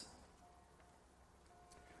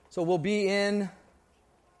So we'll be in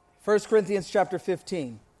 1 Corinthians chapter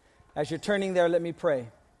 15. As you're turning there, let me pray.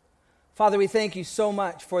 Father, we thank you so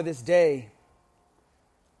much for this day.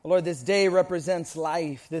 Lord, this day represents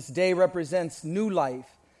life. This day represents new life.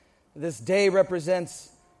 This day represents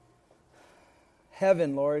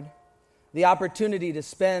heaven, Lord. The opportunity to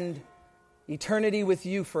spend eternity with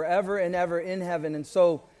you forever and ever in heaven. And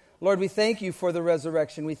so, Lord, we thank you for the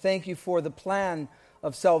resurrection. We thank you for the plan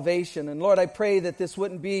of salvation. And Lord, I pray that this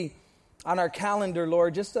wouldn't be on our calendar,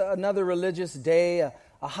 Lord, just another religious day, a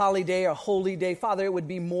holiday, a holy day. Father, it would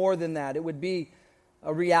be more than that. It would be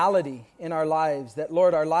a reality in our lives that,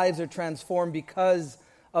 Lord, our lives are transformed because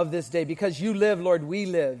of this day. Because you live, Lord, we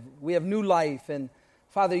live. We have new life. And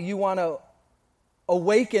Father, you want to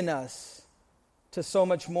awaken us to so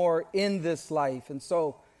much more in this life. And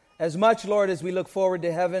so, as much, Lord, as we look forward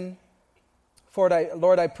to heaven,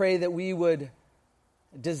 Lord, I pray that we would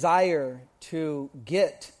desire to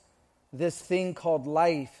get this thing called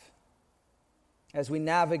life as we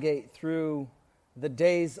navigate through the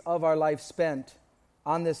days of our life spent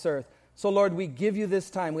on this earth. So, Lord, we give you this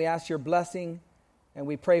time. We ask your blessing, and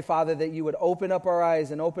we pray, Father, that you would open up our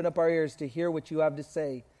eyes and open up our ears to hear what you have to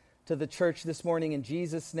say to the church this morning in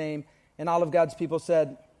Jesus' name. And all of God's people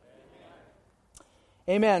said,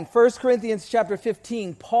 Amen. 1 Corinthians chapter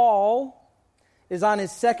 15, Paul is on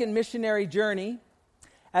his second missionary journey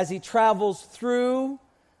as he travels through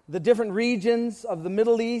the different regions of the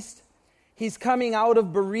Middle East. He's coming out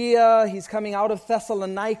of Berea, he's coming out of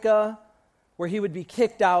Thessalonica, where he would be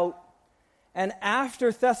kicked out. And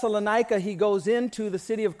after Thessalonica, he goes into the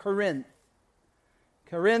city of Corinth.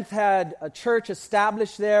 Corinth had a church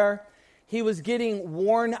established there. He was getting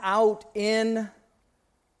worn out in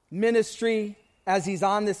ministry as he's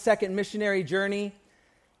on this second missionary journey.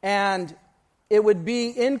 And it would be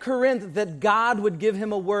in Corinth that God would give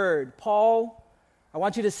him a word. Paul, I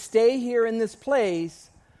want you to stay here in this place,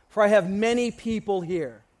 for I have many people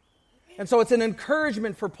here. And so it's an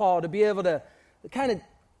encouragement for Paul to be able to kind of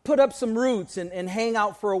put up some roots and hang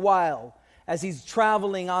out for a while as he's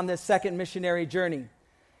traveling on this second missionary journey.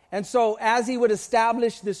 And so as he would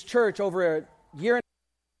establish this church over a year and a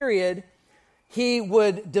half period, he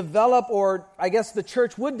would develop, or I guess the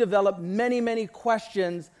church would develop, many, many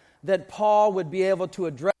questions that Paul would be able to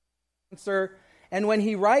address and answer. And when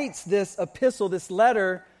he writes this epistle, this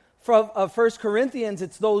letter of 1 Corinthians,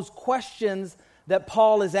 it's those questions that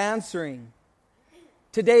Paul is answering.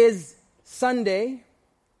 Today is Sunday,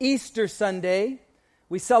 Easter Sunday.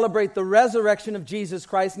 We celebrate the resurrection of Jesus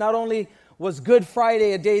Christ. Not only was Good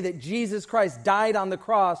Friday a day that Jesus Christ died on the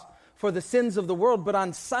cross for the sins of the world, but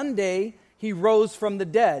on Sunday, he rose from the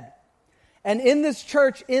dead. And in this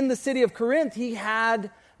church in the city of Corinth,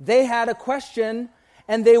 they had a question,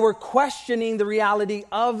 and they were questioning the reality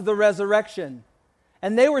of the resurrection.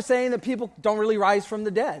 And they were saying that people don't really rise from the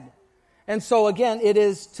dead. And so again, it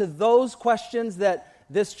is to those questions that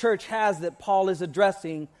this church has that Paul is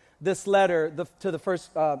addressing this letter to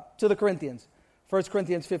the Corinthians, 1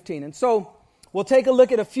 Corinthians 15. And so we'll take a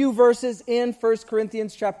look at a few verses in 1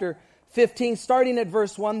 Corinthians chapter 15, starting at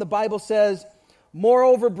verse 1. The Bible says,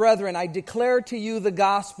 "Moreover, brethren, I declare to you the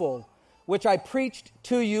gospel, which I preached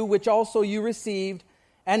to you, which also you received,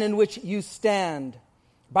 and in which you stand,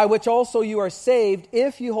 by which also you are saved,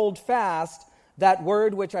 if you hold fast that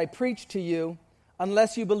word which I preached to you,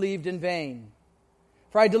 unless you believed in vain.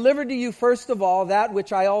 For I delivered to you first of all that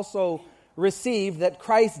which I also received, that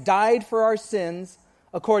Christ died for our sins,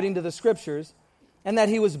 according to the Scriptures, and that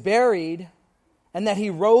he was buried, and that he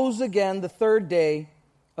rose again the third day,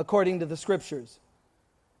 according to the Scriptures."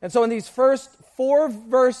 And so in these first 4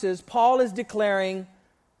 verses, Paul is declaring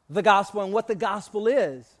the gospel and what the gospel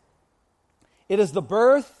is. It is the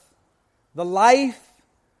birth, the life,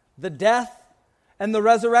 the death, and the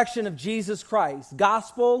resurrection of Jesus Christ.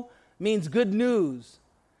 Gospel means good news.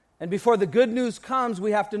 And before the good news comes,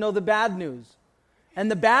 we have to know the bad news. And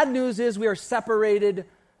the bad news is we are separated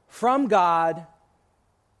from God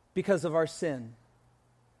because of our sin.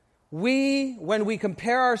 When we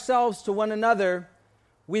compare ourselves to one another,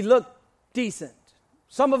 we look decent.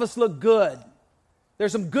 Some of us look good.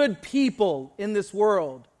 There's some good people in this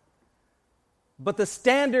world. But the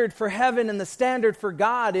standard for heaven and the standard for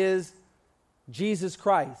God is Jesus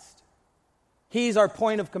Christ. He's our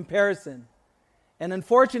point of comparison. And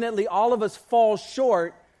unfortunately, all of us fall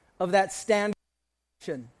short of that standard.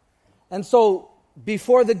 And so,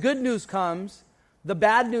 before the good news comes, the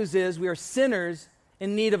bad news is we are sinners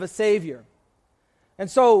in need of a Savior. And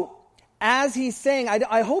so, as he's saying,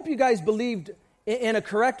 I hope you guys believed in a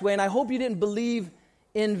correct way, and I hope you didn't believe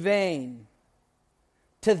in vain.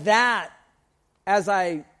 To that, as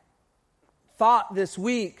I thought this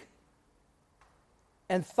week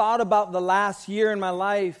and thought about the last year in my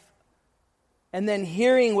life, and then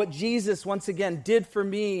hearing what Jesus once again did for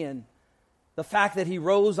me and the fact that he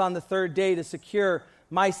rose on the third day to secure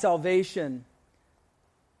my salvation,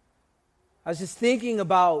 I was just thinking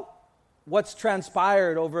about what's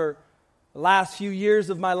transpired over the last few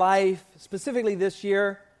years of my life, specifically this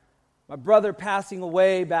year. My brother passing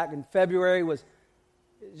away back in February was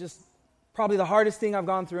just probably the hardest thing I've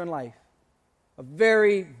gone through in life. A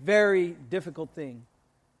very, very difficult thing.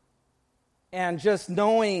 And just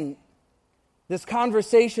knowing this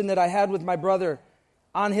conversation that I had with my brother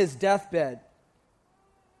on his deathbed.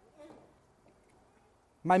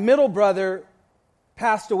 My middle brother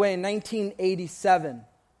passed away in 1987.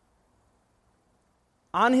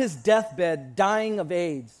 On his deathbed, dying of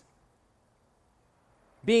AIDS.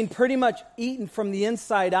 Being pretty much eaten from the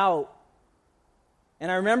inside out. And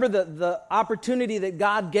I remember the opportunity that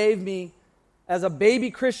God gave me as a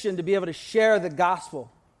baby Christian to be able to share the gospel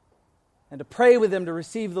and to pray with him to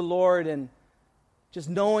receive the Lord, and just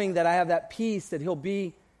knowing that I have that peace that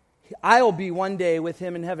I'll be one day with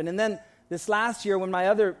him in heaven. And then this last year when my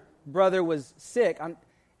other brother was sick,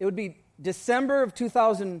 it would be December of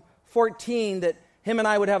 2014 that him and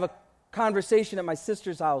I would have a conversation at my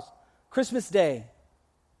sister's house, Christmas Day.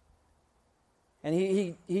 And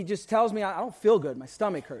he just tells me, I don't feel good, my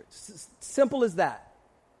stomach hurts. Simple as that.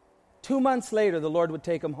 2 months later, the Lord would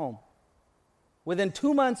take him home. Within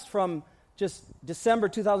 2 months from just December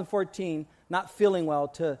 2014, not feeling well,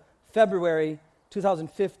 to February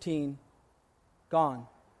 2015, gone.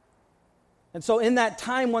 And so in that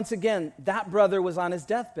time, once again, that brother was on his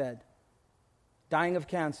deathbed, dying of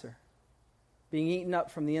cancer, being eaten up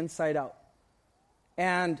from the inside out.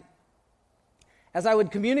 And as I would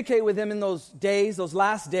communicate with him in those days, those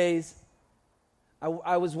last days,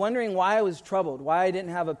 I was wondering why I was troubled, why I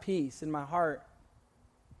didn't have a peace in my heart.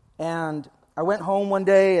 And I went home one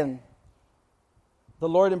day and the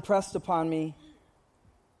Lord impressed upon me,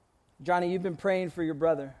 Johnny, you've been praying for your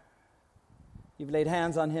brother. You've laid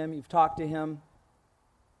hands on him, you've talked to him,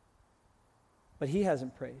 but he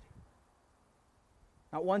hasn't prayed.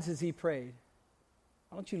 Not once has he prayed.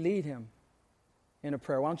 Why don't you lead him in a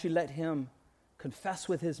prayer? Why don't you let him confess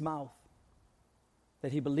with his mouth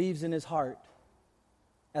that he believes in his heart,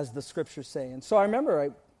 as the scriptures say? And so I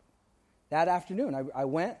remember that afternoon, I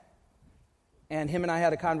went, and him and I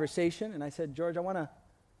had a conversation, and I said, George, I want to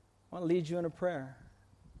lead you in a prayer.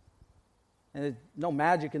 And there's no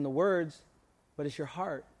magic in the words, but it's your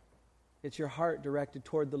heart. It's your heart directed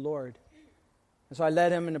toward the Lord. And so I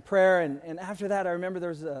led him in a prayer, and after that, I remember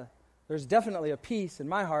there's definitely a peace in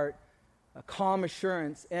my heart, a calm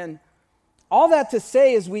assurance. And all that to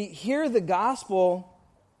say is we hear the gospel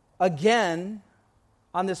again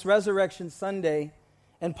on this Resurrection Sunday,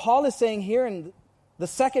 and Paul is saying here in the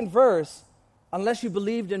second verse, unless you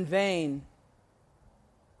believed in vain.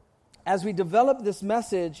 As we develop this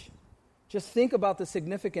message, just think about the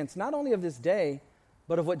significance, not only of this day,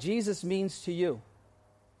 but of what Jesus means to you.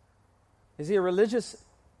 Is he a religious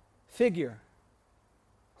figure?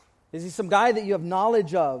 Is he some guy that you have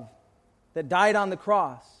knowledge of that died on the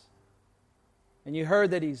cross? And you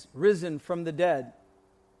heard that he's risen from the dead?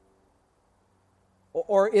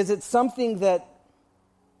 Or is it something that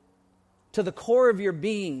to the core of your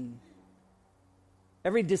being,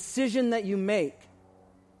 every decision that you make,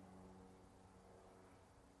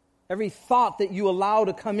 every thought that you allow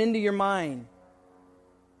to come into your mind,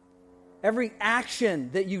 every action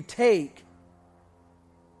that you take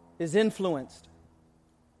is influenced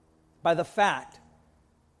by the fact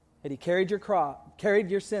that he carried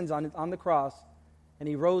your sins on the cross, and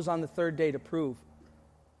he rose on the third day to prove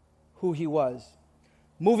who he was.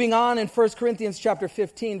 Moving on in 1 Corinthians chapter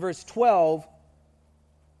 15, verse 12,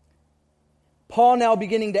 Paul now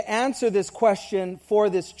beginning to answer this question for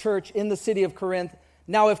this church in the city of Corinth.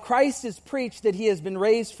 Now, if Christ is preached that he has been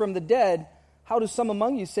raised from the dead, how do some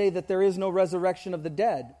among you say that there is no resurrection of the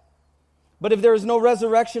dead? But if there is no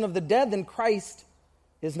resurrection of the dead, then Christ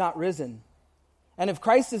is not risen. And if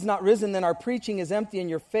Christ is not risen, then our preaching is empty and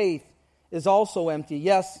your faith is also empty.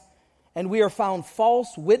 Yes, and we are found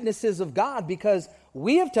false witnesses of God, because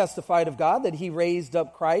we have testified of God that he raised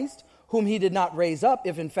up Christ, whom he did not raise up,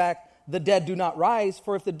 if in fact the dead do not rise.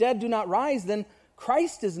 For if the dead do not rise, then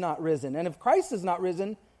Christ is not risen. And if Christ is not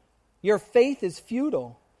risen, your faith is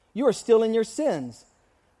futile. You are still in your sins.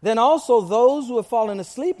 Then also those who have fallen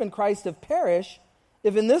asleep in Christ have perished.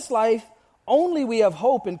 If in this life only we have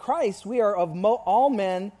hope in Christ, we are of all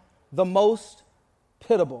men the most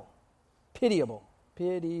pitiable.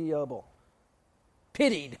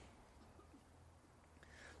 Pitied.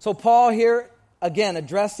 So Paul here again,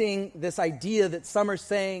 addressing this idea that some are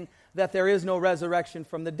saying that there is no resurrection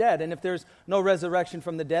from the dead. And if there's no resurrection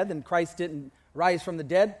from the dead, then Christ didn't rise from the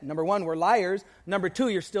dead. Number one, we're liars. Number two,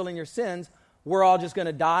 you're still in your sins. We're all just going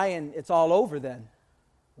to die and it's all over then.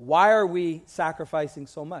 Why are we sacrificing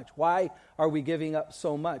so much? Why are we giving up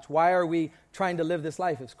so much? Why are we trying to live this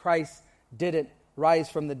life if Christ didn't rise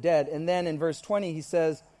from the dead? And then in verse 20 he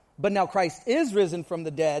says, but now Christ is risen from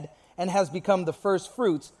the dead and has become the first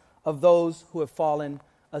fruits of those who have fallen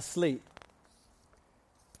asleep.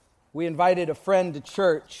 We invited a friend to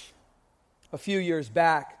church a few years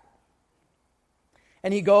back.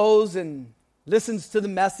 And he goes and listens to the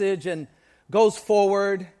message and goes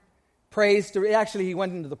forward, he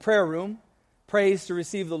went into the prayer room, prays to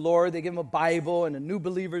receive the Lord. They give him a Bible and a new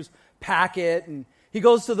believer's packet. And he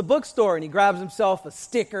goes to the bookstore and he grabs himself a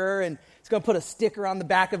sticker and he's going to put a sticker on the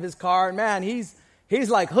back of his car. And man, he's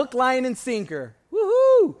like hook, line, and sinker.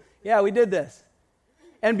 Woohoo! Yeah, we did this.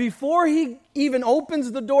 And before he even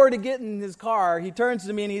opens the door to get in his car, he turns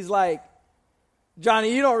to me and he's like,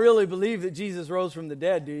 Johnny, you don't really believe that Jesus rose from the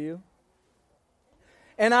dead, do you?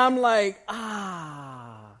 And I'm like,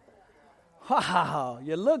 wow,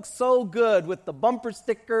 you look so good with the bumper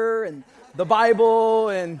sticker and the Bible,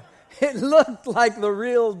 and it looked like the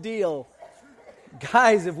real deal.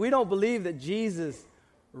 Guys, if we don't believe that Jesus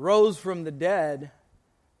rose from the dead,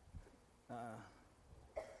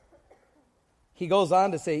 he goes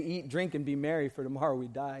on to say, eat, drink, and be merry, for tomorrow we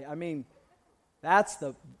die. I mean, that's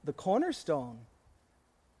the cornerstone.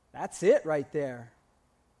 That's it right there.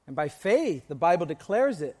 And by faith, the Bible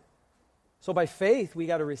declares it. So by faith, we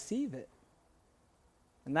got to receive it.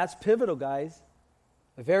 And that's pivotal, guys.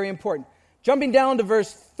 Very important. Jumping down to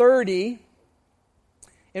verse 30,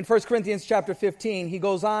 in 1 Corinthians chapter 15, he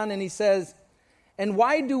goes on and he says, and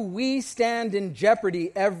why do we stand in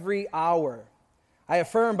jeopardy every hour? I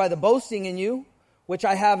affirm by the boasting in you, which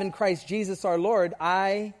I have in Christ Jesus our Lord,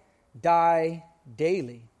 I die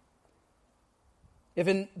daily. If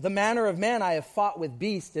in the manner of man I have fought with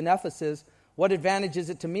beasts in Ephesus, what advantage is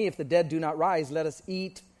it to me if the dead do not rise? Let us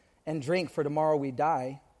eat and drink, for tomorrow we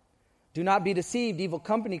die. Do not be deceived. Evil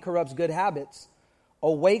company corrupts good habits.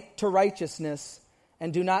 Awake to righteousness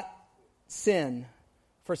and do not sin.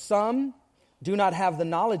 For some do not have the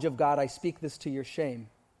knowledge of God. I speak this to your shame.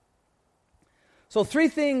 So 3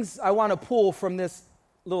 things I want to pull from this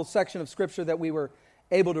little section of Scripture that we were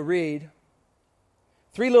able to read.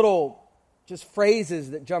 3 little just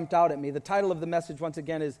phrases that jumped out at me. The title of the message, once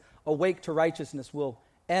again, is Awake to Righteousness. We'll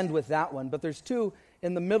end with that one. But there's 2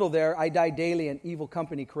 in the middle there, I die daily and evil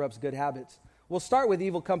company corrupts good habits. We'll start with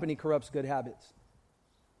evil company corrupts good habits.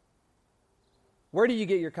 Where do you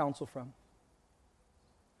get your counsel from?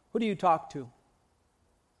 Who do you talk to?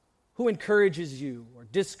 Who encourages you or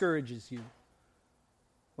discourages you?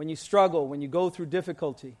 When you struggle, when you go through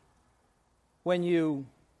difficulty, when you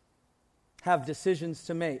have decisions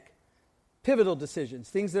to make, pivotal decisions,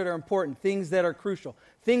 things that are important, things that are crucial,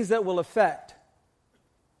 things that will affect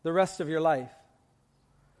the rest of your life.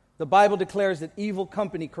 The Bible declares that evil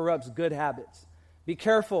company corrupts good habits. Be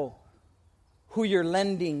careful who you're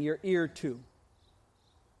lending your ear to.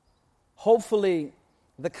 Hopefully,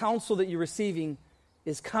 the counsel that you're receiving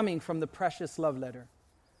is coming from the precious love letter,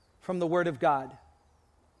 from the Word of God.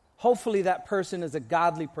 Hopefully, that person is a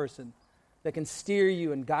godly person that can steer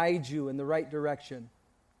you and guide you in the right direction.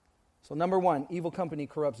 So, number 1, evil company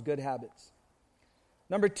corrupts good habits.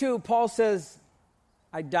 Number 2, Paul says,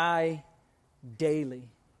 I die daily.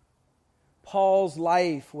 Paul's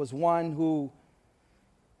life was one who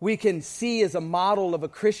we can see as a model of a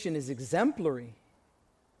Christian is exemplary.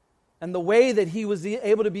 And the way that he was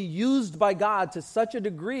able to be used by God to such a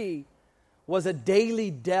degree was a daily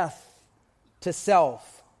death to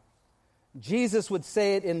self. Jesus would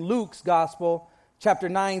say it in Luke's Gospel, chapter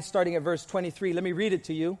 9, starting at verse 23. Let me read it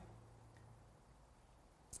to you.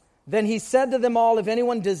 Then he said to them all, if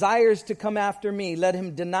anyone desires to come after me, let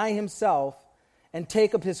him deny himself and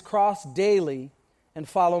take up his cross daily and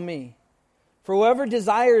follow me. For whoever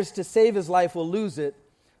desires to save his life will lose it,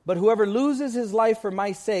 but whoever loses his life for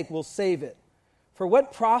my sake will save it. For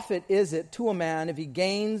what profit is it to a man if he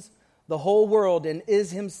gains the whole world and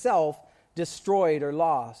is himself destroyed or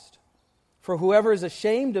lost? For whoever is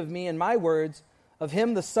ashamed of me and my words, of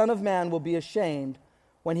him the Son of Man will be ashamed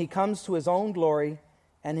when he comes to his own glory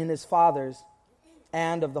and in his Father's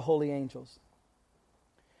and of the holy angels.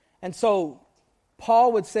 And so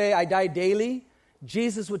Paul would say, I die daily.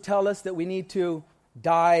 Jesus would tell us that we need to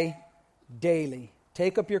die daily.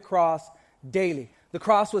 Take up your cross daily. The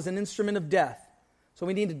cross was an instrument of death. So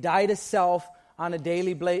we need to die to self on a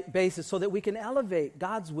daily basis so that we can elevate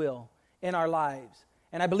God's will in our lives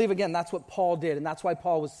And I believe, again, that's what Paul did. And that's why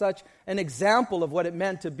Paul was such an example of what it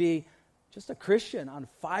meant to be just a Christian on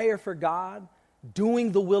fire for God,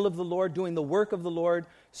 doing the will of the Lord, doing the work of the Lord,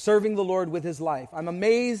 serving the Lord with his life. I'm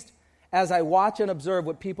amazed as I watch and observe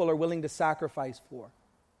what people are willing to sacrifice for.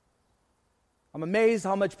 I'm amazed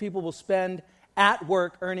how much people will spend at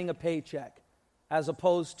work earning a paycheck as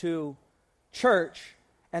opposed to church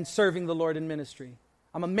and serving the Lord in ministry.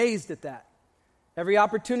 I'm amazed at that. Every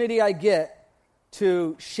opportunity I get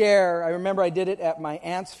to share, I remember I did it at my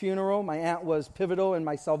aunt's funeral. My aunt was pivotal in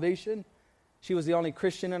my salvation. She was the only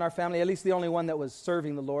Christian in our family, at least the only one that was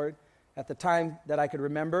serving the Lord at the time that I could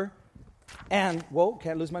remember. And, whoa,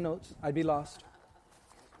 can't lose my notes. I'd be lost.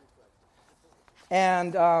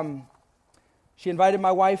 And she invited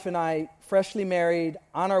my wife and I, freshly married,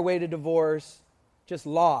 on our way to divorce, just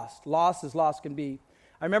lost as lost can be.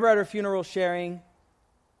 I remember at her funeral sharing,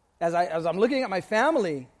 as I'm looking at my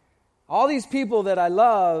family, all these people that I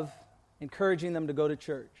love, encouraging them to go to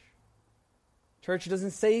church. Church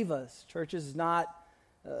doesn't save us. Church is not,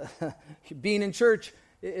 being in church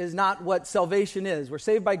is not what salvation is. We're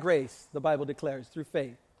saved by grace, the Bible declares, through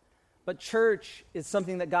faith. But church is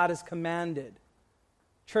something that God has commanded.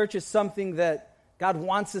 Church is something that God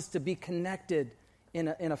wants us to be connected in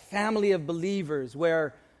a family of believers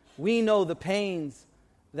where we know the pains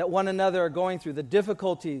that one another are going through, the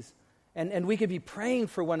difficulties, and we could be praying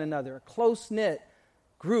for one another, a close-knit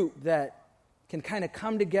group that can kind of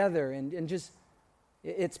come together and just,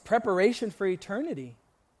 it's preparation for eternity,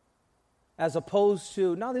 as opposed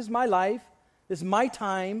to, no, this is my life, this is my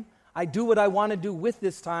time, I do what I want to do with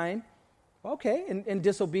this time, okay, in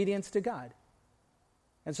disobedience to God.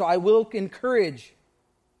 And so I will encourage,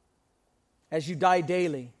 as you die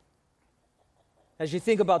daily, as you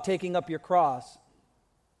think about taking up your cross,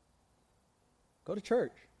 go to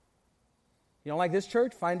church. You don't like this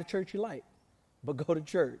church? Find a church you like. But go to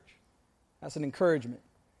church. That's an encouragement.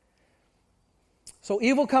 So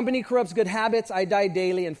evil company corrupts good habits. I die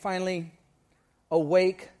daily. And finally,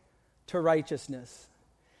 awake to righteousness.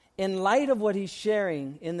 In light of what he's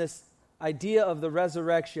sharing in this idea of the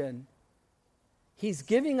resurrection, he's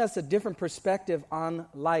giving us a different perspective on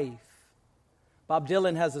life. Bob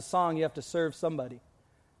Dylan has a song, You Have to Serve Somebody.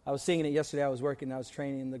 I was singing it yesterday. I was working, I was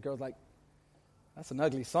training, and the girl's like, that's an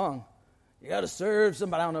ugly song. You got to serve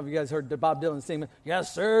somebody. I don't know if you guys heard Bob Dylan sing, you got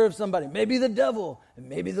to serve somebody. Maybe the devil and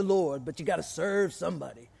maybe the Lord, but you got to serve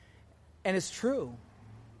somebody. And it's true.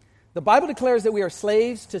 The Bible declares that we are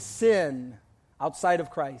slaves to sin outside of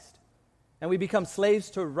Christ, and we become slaves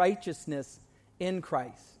to righteousness in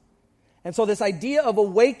Christ. And so this idea of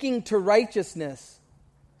awaking to righteousness,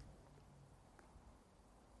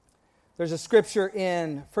 there's a scripture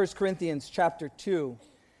in 1 Corinthians chapter 2.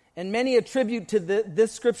 And many attribute to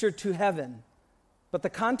this scripture to heaven, but the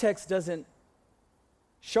context doesn't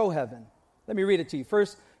show heaven. Let me read it to you. 1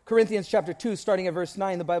 Corinthians chapter 2, starting at verse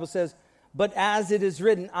 9, the Bible says, but as it is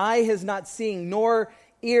written, eye has not seen, nor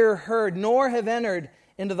ear heard, nor have entered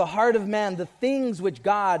into the heart of man the things which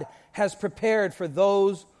God has prepared for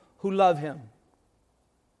those who love him.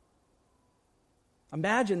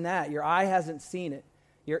 Imagine that. Your eye hasn't seen it.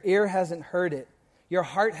 Your ear hasn't heard it. Your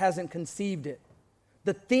heart hasn't conceived it.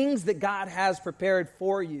 The things that God has prepared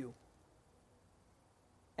for you.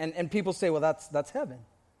 And people say, well, that's heaven.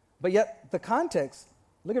 But yet the context,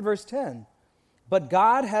 look at verse 10. But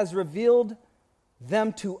God has revealed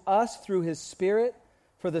them to us through his Spirit,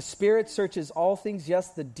 for the Spirit searches all things, yes,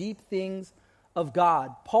 the deep things of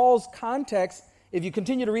God. Paul's context, if you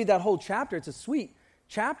continue to read that whole chapter, it's a sweet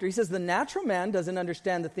chapter. He says the natural man doesn't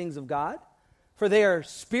understand the things of God, for they are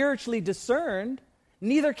spiritually discerned,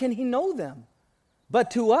 neither can he know them.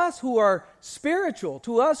 But to us who are spiritual,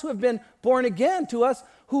 to us who have been born again, to us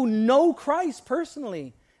who know Christ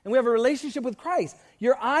personally, and we have a relationship with Christ,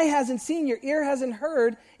 your eye hasn't seen, your ear hasn't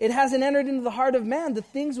heard, it hasn't entered into the heart of man, the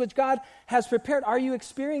things which God has prepared. Are you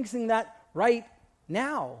experiencing that right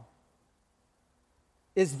now?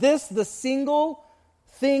 Is this the single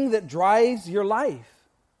thing that drives your life?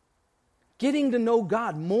 Getting to know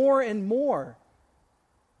God more and more.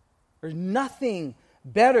 There's nothing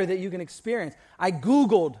better that you can experience. I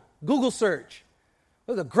Google search.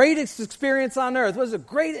 What was the greatest experience on earth? What was the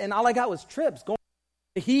great? And all I got was trips. Going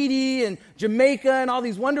to Tahiti and Jamaica and all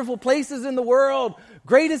these wonderful places in the world.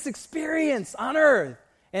 Greatest experience on earth.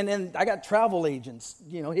 And I got travel agents,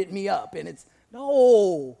 hit me up. And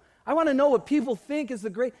no. I want to know what people think is the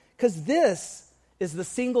great, because this is the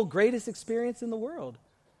single greatest experience in the world.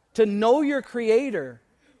 To know your Creator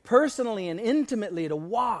personally and intimately, to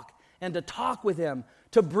walk and to talk with him,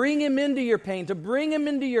 to bring him into your pain, to bring him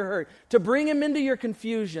into your hurt, to bring him into your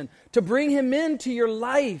confusion, to bring him into your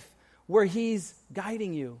life where He's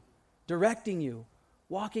guiding you, directing you,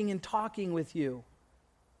 walking and talking with you.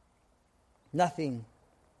 Nothing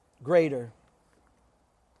greater.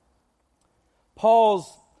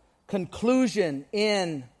 Paul's conclusion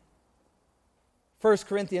in 1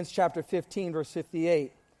 Corinthians chapter 15, verse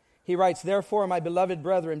 58. He writes, "Therefore, my beloved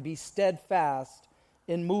brethren, be steadfast,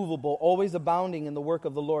 immovable, always abounding in the work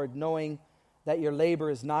of the Lord, knowing that your labor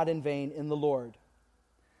is not in vain in the Lord."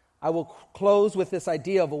 I will close with this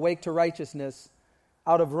idea of awake to righteousness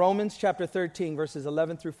out of Romans chapter 13, verses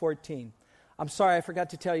 11 through 14. I'm sorry, I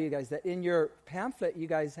forgot to tell you guys that in your pamphlet, you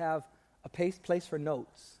guys have a place for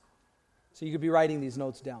notes. So you could be writing these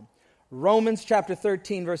notes down. Romans chapter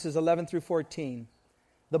 13, verses 11 through 14.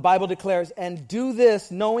 The Bible declares, "And do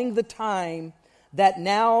this, knowing the time, that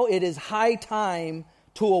now it is high time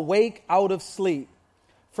to awake out of sleep.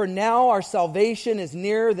 For now our salvation is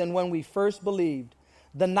nearer than when we first believed.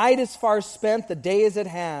 The night is far spent, the day is at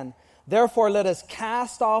hand. Therefore let us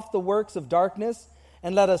cast off the works of darkness,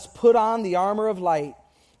 and let us put on the armor of light.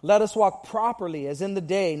 Let us walk properly as in the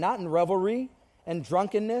day, not in revelry and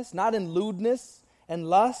drunkenness, not in lewdness and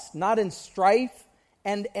lust, not in strife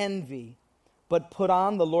and envy, but put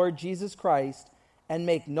on the Lord Jesus Christ, and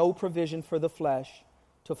make no provision for the flesh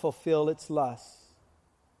to fulfill its lusts."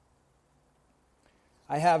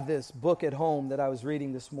 I have this book at home that I was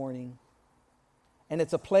reading this morning, and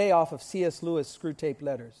it's a play off of C.S. Lewis' Screwtape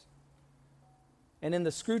Letters. And in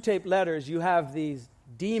the Screwtape Letters, you have these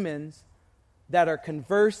demons that are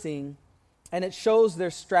conversing, and it shows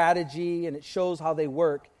their strategy, and it shows how they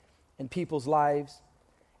work in people's lives.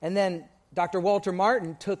 And then Dr. Walter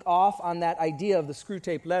Martin took off on that idea of the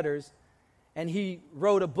Screwtape Letters, and he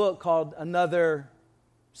wrote a book called Another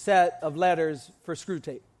Set of Letters for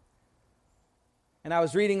Screwtape. And I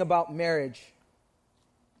was reading about marriage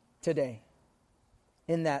today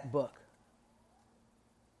in that book.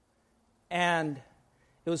 And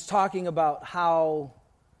it was talking about how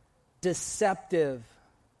deceptive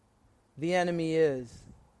the enemy is.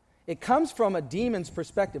 It comes from a demon's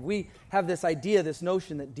perspective. We have this idea, this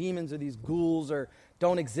notion that demons are these ghouls or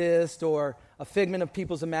don't exist or a figment of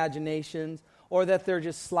people's imaginations, or that they're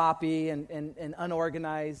just sloppy and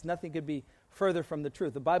unorganized. Nothing could be further from the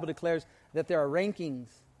truth. The Bible declares that there are rankings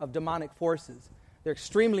of demonic forces. They're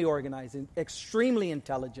extremely organized and extremely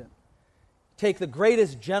intelligent. Take the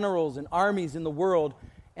greatest generals and armies in the world,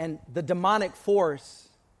 and the demonic force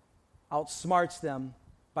outsmarts them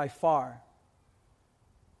by far.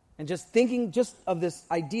 And just thinking just of this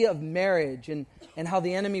idea of marriage and how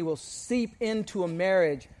the enemy will seep into a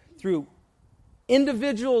marriage through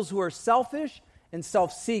individuals who are selfish and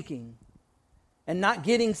self-seeking and not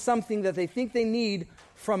getting something that they think they need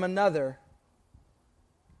from another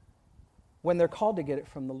when they're called to get it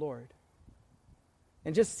from the Lord.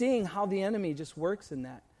 And just seeing how the enemy just works in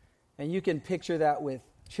that. And you can picture that with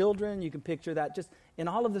children. You can picture that just in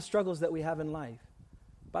all of the struggles that we have in life.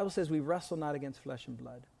 The Bible says we wrestle not against flesh and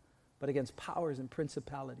blood, but against powers and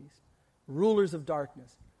principalities, rulers of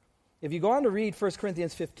darkness. If you go on to read 1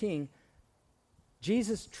 Corinthians 15,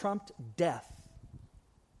 Jesus trumped death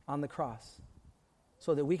on the cross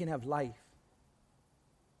so that we can have life.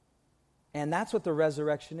 And that's what the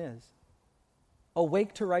resurrection is.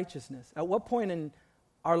 Awake to righteousness. At what point in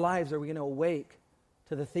our lives are we going to awake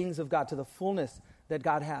to the things of God, to the fullness that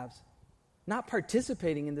God has? Not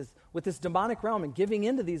participating in this with this demonic realm and giving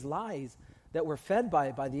into these lies that we're fed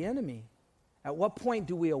by the enemy. At what point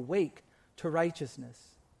do we awake to righteousness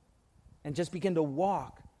and just begin to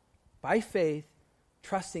walk by faith,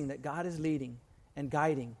 trusting that God is leading and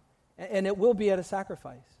guiding? And it will be at a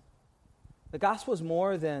sacrifice. The gospel is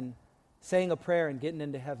more than saying a prayer and getting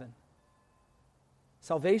into heaven.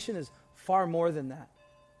 Salvation is far more than that.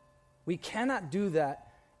 We cannot do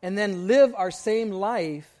that and then live our same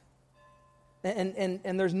life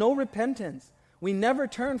and there's no repentance. We never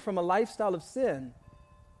turn from a lifestyle of sin.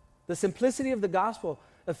 The simplicity of the gospel,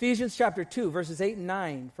 Ephesians chapter 2, verses 8 and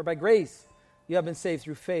 9, "For by grace you have been saved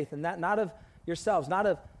through faith, and that not of yourselves, not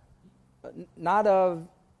of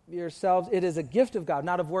yourselves, it is a gift of God,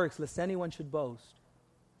 not of works, lest anyone should boast."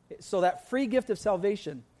 So that free gift of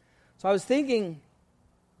salvation. So I was thinking,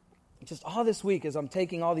 just all this week as I'm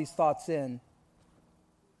taking all these thoughts in,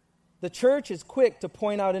 the church is quick to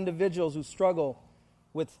point out individuals who struggle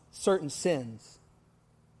with certain sins.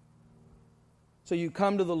 So you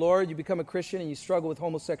come to the Lord, you become a Christian, and you struggle with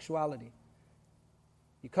homosexuality.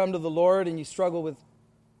 You come to the Lord and you struggle with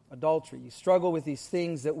adultery. You struggle with these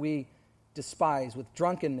things that we despise, with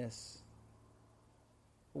drunkenness.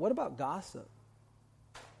 But what about gossip?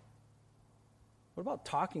 What about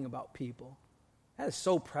talking about people? That is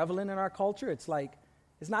so prevalent in our culture. It's like,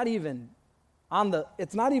 it's not even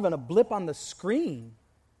it's not even a blip on the screen.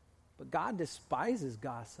 But God despises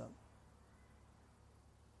gossip,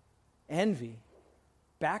 envy,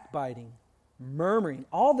 backbiting, murmuring,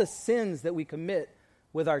 all the sins that we commit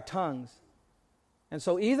with our tongues. And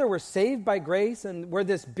so either we're saved by grace and we're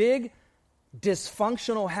this big,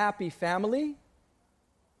 dysfunctional, happy family,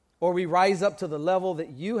 or we rise up to the level that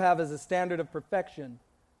you have as a standard of perfection.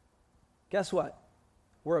 Guess what?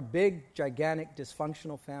 We're a big, gigantic,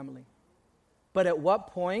 dysfunctional family. But at what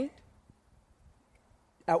point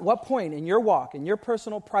in your walk, in your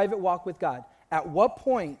personal, private walk with God, at what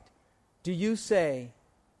point do you say,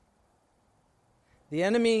 the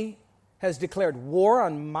enemy has declared war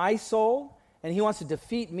on my soul, and he wants to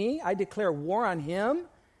defeat me? I declare war on him,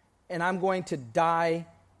 and I'm going to die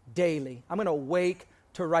daily. I'm going to wake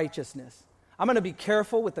to righteousness. I'm going to be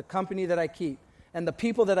careful with the company that I keep and the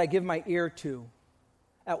people that I give my ear to.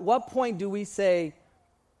 At what point do we say,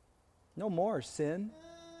 no more sin?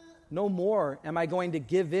 No more am I going to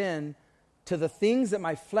give in to the things that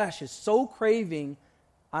my flesh is so craving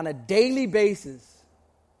on a daily basis.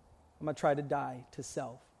 I'm going to try to die to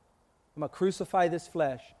self. I'm going to crucify this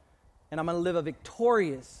flesh, and I'm going to live a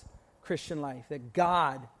victorious Christian life. That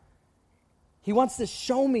God, He wants to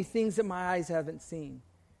show me things that my eyes haven't seen.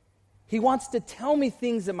 He wants to tell me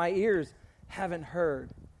things that my ears haven't heard.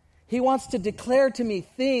 He wants to declare to me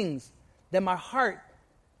things that my heart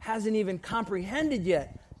hasn't even comprehended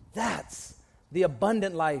yet. That's the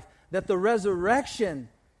abundant life that the resurrection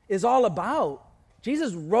is all about.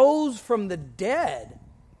 Jesus rose from the dead.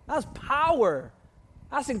 That's power.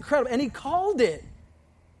 That's incredible. And He called it.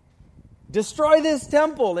 Destroy this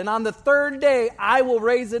temple, and on the third day, I will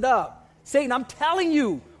raise it up. Satan, I'm telling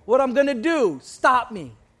you what I'm going to do. Stop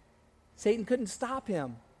me. Satan couldn't stop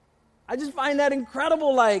Him. I just find that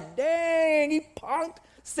incredible. Like, dang, he punked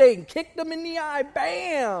Satan, kicked him in the eye,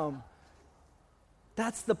 bam.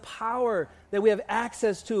 That's the power that we have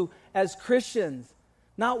access to as Christians.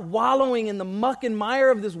 Not wallowing in the muck and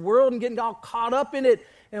mire of this world and getting all caught up in it.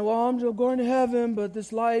 And, well, I'm going to heaven, but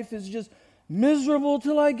this life is just miserable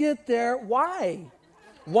till I get there. Why?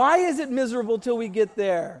 Why is it miserable till we get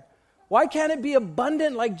there? Why can't it be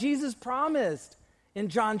abundant like Jesus promised in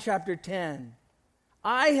John chapter 10?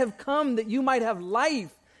 I have come that you might have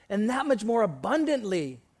life, and that much more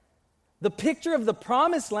abundantly. The picture of the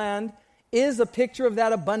promised land is a picture of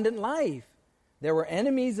that abundant life. There were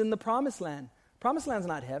enemies in the promised land. Promised land's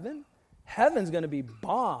not heaven. Heaven's going to be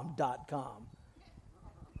bomb.com.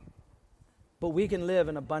 But we can live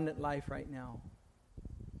an abundant life right now.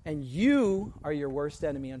 And you are your worst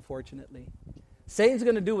enemy, unfortunately. Satan's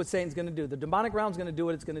going to do what Satan's going to do. The demonic realm's going to do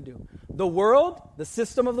what it's going to do. The world, the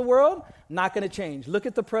system of the world, not going to change. Look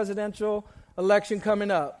at the presidential election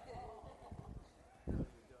coming up.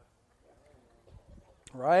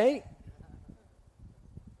 Right?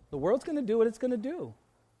 The world's going to do what it's going to do.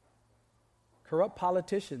 Corrupt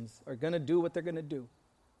politicians are going to do what they're going to do.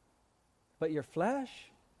 But your flesh,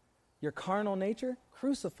 your carnal nature,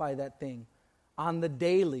 crucify that thing on the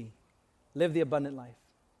daily. Live the abundant life.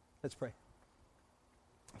 Let's pray.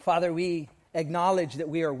 Father, we acknowledge that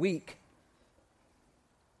we are weak.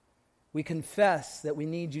 We confess that we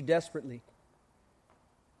need you desperately.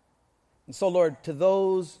 And so, Lord, to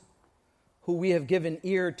those who we have given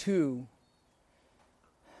ear to,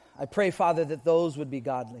 I pray, Father, that those would be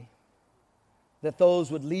godly, that those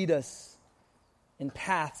would lead us in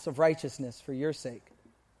paths of righteousness for your sake.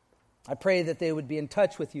 I pray that they would be in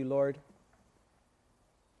touch with you, Lord.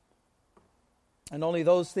 And only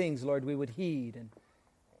those things, Lord, we would heed and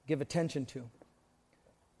give attention to.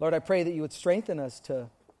 Lord, I pray that you would strengthen us to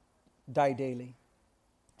die daily,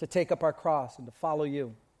 to take up our cross and to follow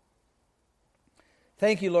you.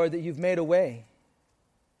 Thank you, Lord, that you've made a way.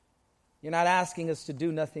 You're not asking us to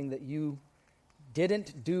do nothing that you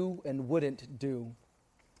didn't do and wouldn't do.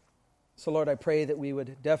 So, Lord, I pray that we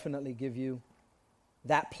would definitely give you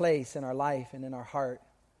that place in our life and in our heart.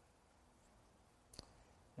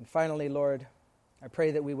 And finally, Lord, I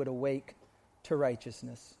pray that we would awake to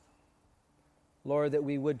righteousness. Lord, that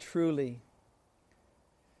we would truly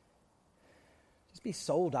just be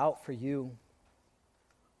sold out for you.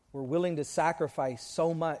 We're willing to sacrifice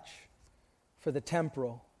so much for the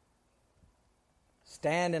temporal.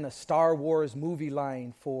 Stand in a Star Wars movie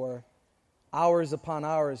line for hours upon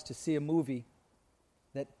hours to see a movie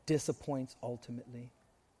that disappoints ultimately.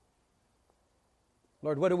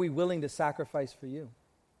 Lord, what are we willing to sacrifice for you?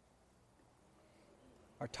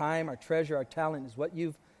 Our time, our treasure, our talent is what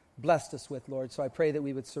you've blessed us with, Lord. So I pray that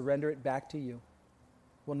we would surrender it back to you.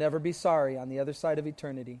 We'll never be sorry on the other side of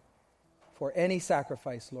eternity for any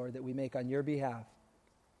sacrifice, Lord, that we make on your behalf.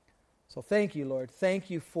 So thank you, Lord. Thank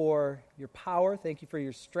you for your power. Thank you for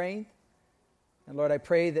your strength. And Lord, I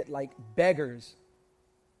pray that like beggars,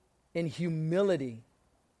 in humility,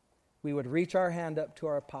 we would reach our hand up to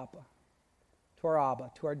our Papa, to our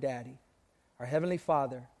Abba, to our Daddy, our Heavenly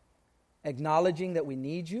Father, acknowledging that we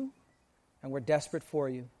need you and we're desperate for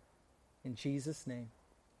you. In Jesus' name,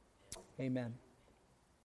 amen.